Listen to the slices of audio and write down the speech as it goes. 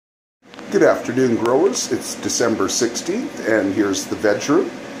Good afternoon, growers. It's December 16th, and here's the veg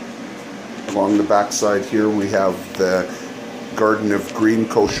room. Along the back side here we have the garden of green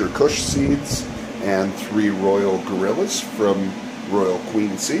kosher Kush seeds and 3 royal gorillas from Royal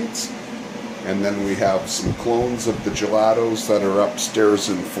Queen Seeds. And then we have some clones of the gelatos that are upstairs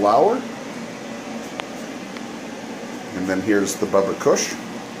in flower. And then here's the Bubba Kush.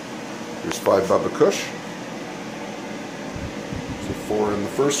 There's 5 Bubba Kush. So 4 in the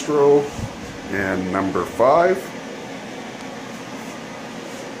first row, and number 5.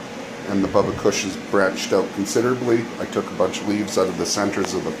 And the Bubba Kush is branched out considerably. I took a bunch of leaves out of the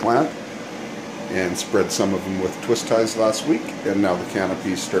centers of the plant and spread some of them with twist ties last week, and now the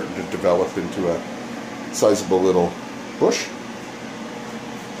canopy is starting to develop into a sizable little bush.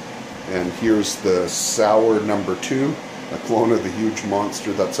 And here's the sour number 2, a clone of the huge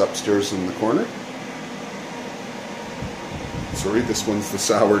monster that's upstairs in the corner. Sorry, this one's the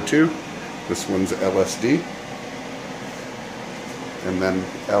sour 2. This one's LSD. And then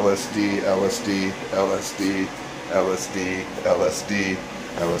LSD, LSD, LSD, LSD, LSD,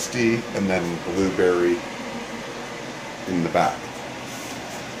 LSD, and then blueberry in the back.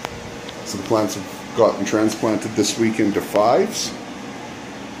 So the plants have gotten transplanted this week into 5s.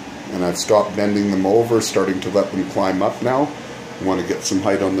 And I've stopped bending them over, starting to let them climb up now. I want to get some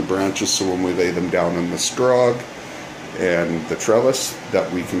height on the branches so when we lay them down in the straw and the trellis,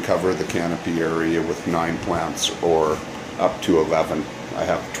 that we can cover the canopy area with 9 plants or up to 11. I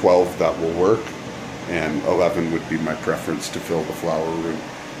have 12 that will work, and 11 would be my preference to fill the flower room.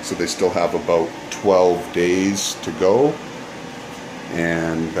 So they still have about 12 days to go,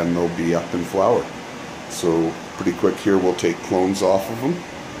 and then they'll be up in flower. So pretty quick here, we'll take clones off of them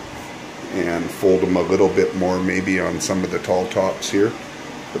and fold them a little bit more maybe on some of the tall tops here.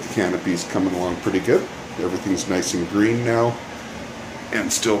 But the canopy's coming along pretty good. Everything's nice and green now,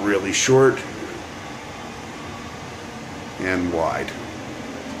 and still really short and wide.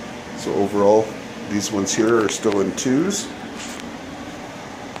 So overall, these ones here are still in 2s,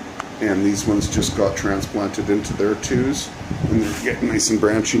 and these ones just got transplanted into their 2s, and they're getting nice and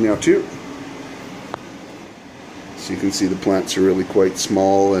branchy now too. So you can see the plants are really quite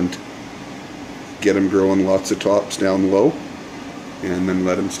small, and get them growing lots of tops down low, and then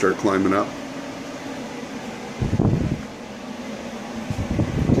let them start climbing up.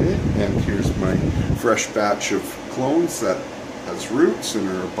 Okay, and here's my fresh batch of clones that has roots and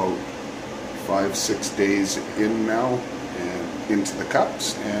are about 5-6 days in now and into the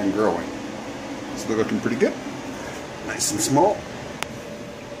cups and growing. So they're looking pretty good. Nice and small.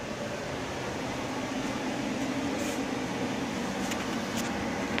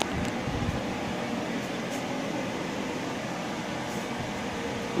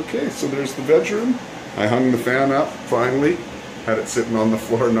 Okay, so there's the veg room. I hung the fan up finally. Had it sitting on the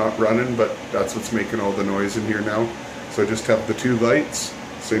floor not running, but that's what's making all the noise in here now. So I just have the 2 lights.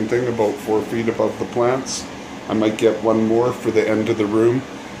 Same thing, about 4 feet above the plants. I might get one more for the end of the room.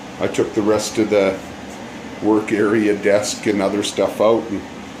 I took the rest of the work area, desk and other stuff out and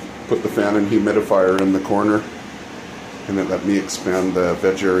put the fan and humidifier in the corner. And it let me expand the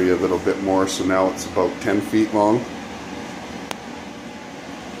veg area a little bit more, so now it's about 10 feet long.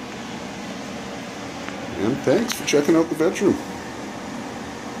 And thanks for checking out the veg room.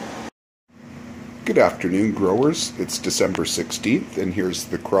 Good afternoon, growers. It's December 16th, and here's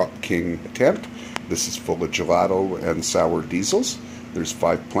the Crop King tent. This is full of gelato and sour diesels. There's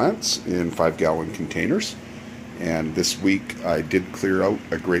 5 plants in 5-gallon containers. And this week I did clear out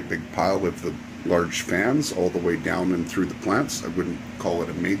a great big pile of the large fans all the way down and through the plants. I wouldn't call it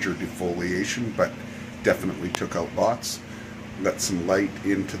a major defoliation, but definitely took out lots. Let some light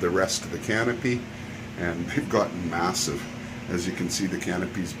into the rest of the canopy, and they've gotten massive. As you can see, the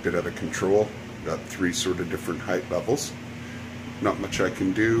canopy's a bit out of control. Got 3 sort of different height levels. Not much I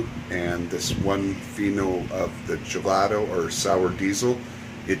can do, and this one Pheno of the gelato or sour diesel,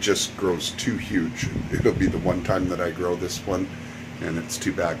 it just grows too huge. It'll be the one time that I grow this one, and it's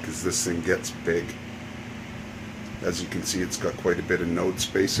too bad because this thing gets big. As you can see, it's got quite a bit of node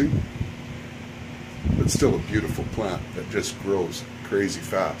spacing, but still a beautiful plant that just grows crazy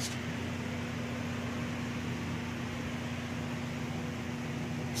fast.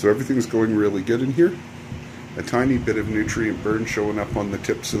 So everything's going really good in here. A tiny bit of nutrient burn showing up on the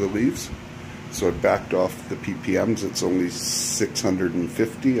tips of the leaves. So I backed off the ppms. It's only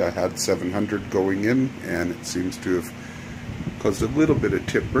 650. I had 700 going in, and it seems to have caused a little bit of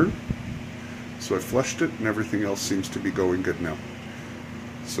tip burn. So I flushed it, and everything else seems to be going good now.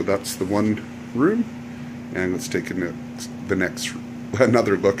 So that's the one room, and let's take another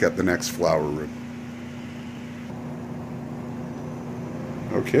look at the next flower room.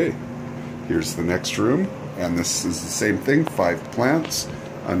 Okay, Here's the next room, and this is the same thing, 5 plants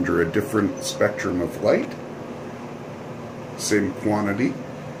under a different spectrum of light. Same quantity,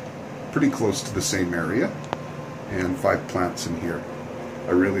 pretty close to the same area, and 5 plants in here.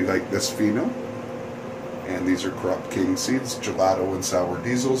 I really like this Pheno, and these are Crop King seeds, Gelato and Sour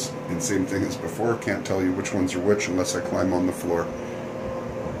Diesels, and same thing as before, can't tell you which ones are which unless I climb on the floor.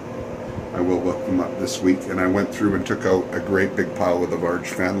 I will look them up this week, and I went through and took out a great big pile of the large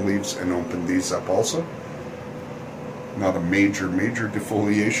fan leaves and opened these up also. Not a major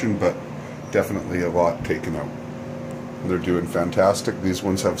defoliation, but definitely a lot taken out. They're doing fantastic. These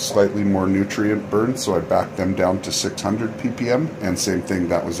ones have slightly more nutrient burn, so I backed them down to 600 ppm, and same thing,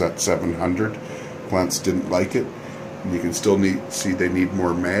 that was at 700. Plants didn't like it, and you can still see they need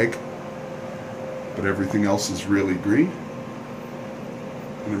more mag, but everything else is really green.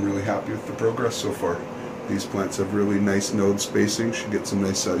 And I'm really happy with the progress so far. These plants have really nice node spacing. Should get some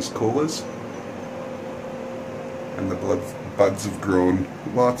nice sized colas. And the buds have grown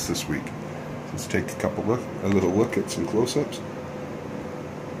lots this week. Let's take a little look at some close-ups.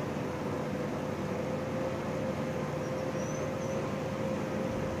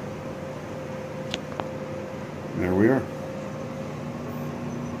 There we are.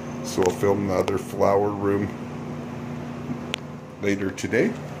 So I'll film the other flower room later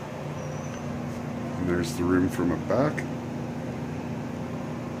today. And there's the room from the back.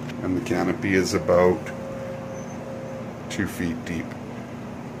 And the canopy is about 2 feet deep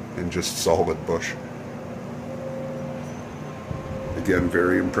and just solid bush. Again,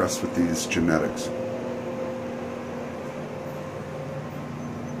 very impressed with these genetics.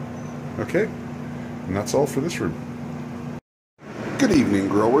 Okay, and that's all for this room. Good evening,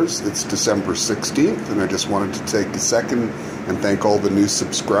 growers. It's December 16th, and I just wanted to take a second and thank all the new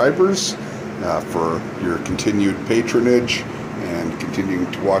subscribers for your continued patronage and continuing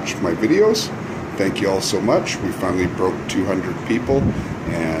to watch my videos. Thank you all so much. We finally broke 200 people,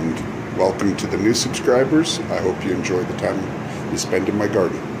 and welcome to the new subscribers. I hope you enjoy the time you spend in my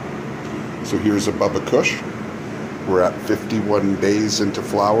garden. So here's a Bubba Kush. We're at 51 days into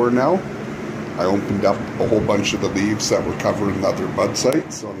flower now. I opened up a whole bunch of the leaves that were covering other bud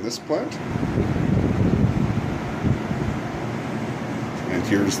sites on this plant. And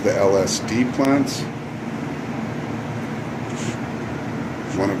here's the LSD plants.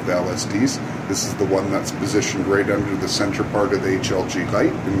 One of the LSDs. This is the one that's positioned right under the center part of the HLG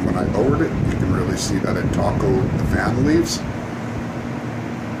light, and when I lowered it, you can really see that it tacoed the fan leaves.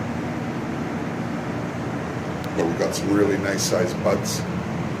 But we've got some really nice sized buds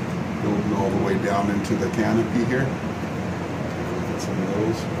building all the way down into the canopy here. Look at some of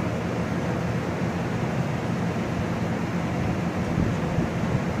those.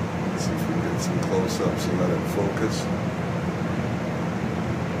 Let's see if we can get some close-ups and let it focus.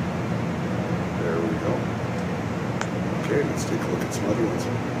 There we go. Okay, let's take a look at some other ones.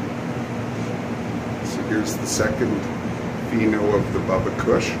 So here's the second Pheno of the Bubba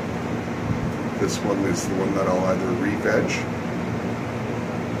Kush. This one is the one that I'll either re-veg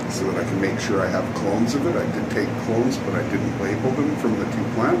so that I can make sure I have clones of it. I did take clones, but I didn't label them from the 2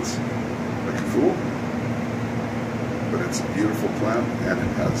 plants, like a fool. But it's a beautiful plant, and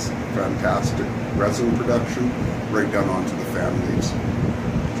it has fantastic resin production right down onto the fan leaves.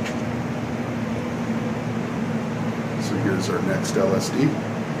 So here's our next LSD,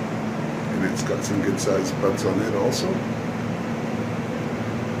 and it's got some good sized buds on it also.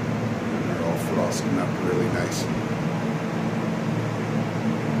 And they're all frosting up really nice.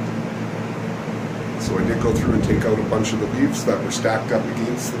 So I did go through and take out a bunch of the leaves that were stacked up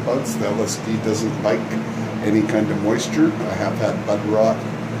against the buds. The LSD doesn't like any kind of moisture. I have had bud rot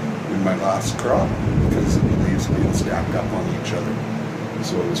in my last crop because of the leaves being stacked up on each other.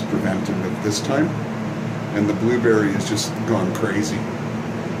 So it was preventative this time. And the blueberry has just gone crazy.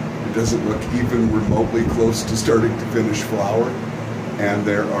 It doesn't look even remotely close to starting to finish flower, and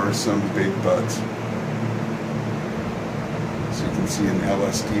there are some big buds. So you can see an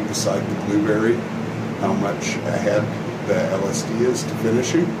LSD beside the blueberry, how much ahead the LSD is to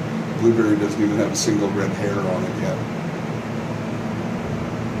finishing. Blueberry doesn't even have a single red hair on it yet.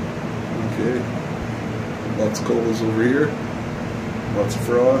 Okay, lots of colas over here, lots of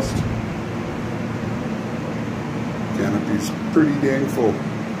frost. Canopy's pretty dang full.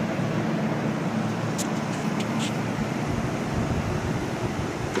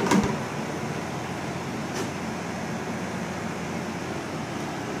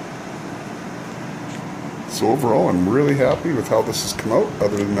 So overall, I'm really happy with how this has come out,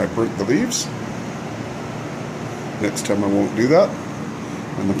 other than I burnt the leaves. Next time I won't do that,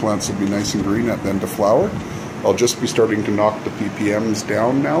 and the plants will be nice and green at the end of flower. I'll just be starting to knock the ppms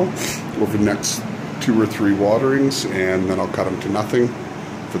down now over the next 2 or 3 waterings, and then I'll cut them to nothing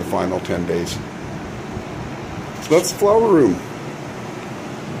for the final 10 days. So that's the flower room.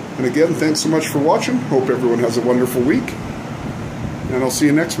 And again, thanks so much for watching. Hope everyone has a wonderful week, and I'll see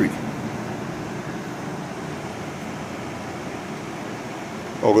you next week.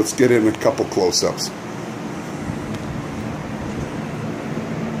 Oh, let's get in a couple close-ups.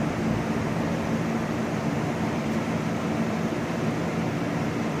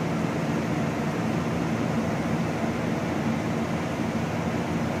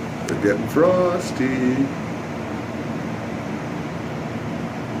 They're getting frosty.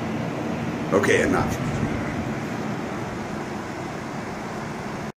 Okay, enough.